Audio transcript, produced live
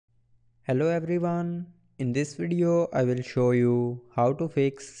Hello everyone, in this video I will show you how to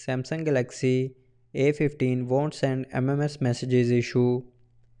fix Samsung Galaxy A15 won't send MMS messages issue.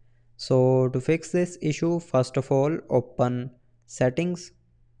 So to fix this issue, first of all open settings.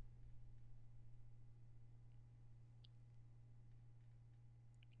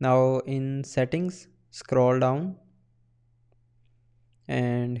 Now in settings scroll down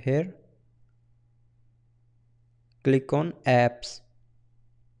and here click on apps.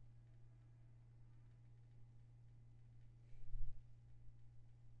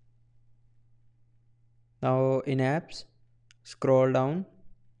 Now in apps scroll down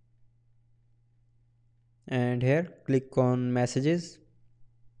and here click on messages.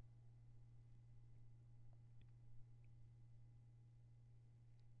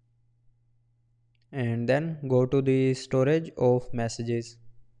 And then go to the storage of messages.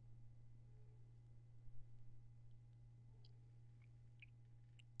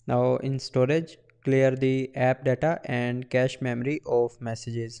 Now in storage, clear the app data and cache memory of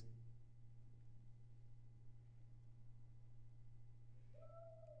messages.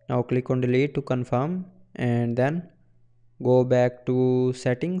 Now click on delete to confirm and then go back to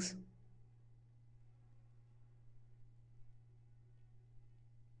settings.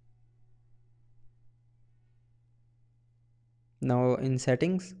 Now in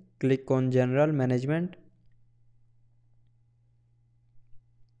settings, click on general management.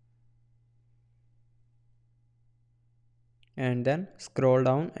 And then scroll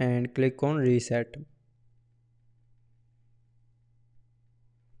down and click on reset.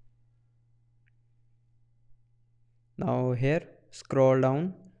 Now here scroll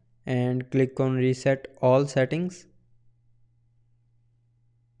down and click on reset all settings.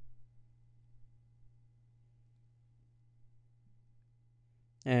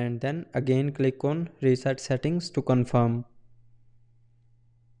 And then again click on reset settings to confirm.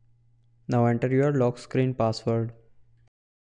 Now enter your lock screen password.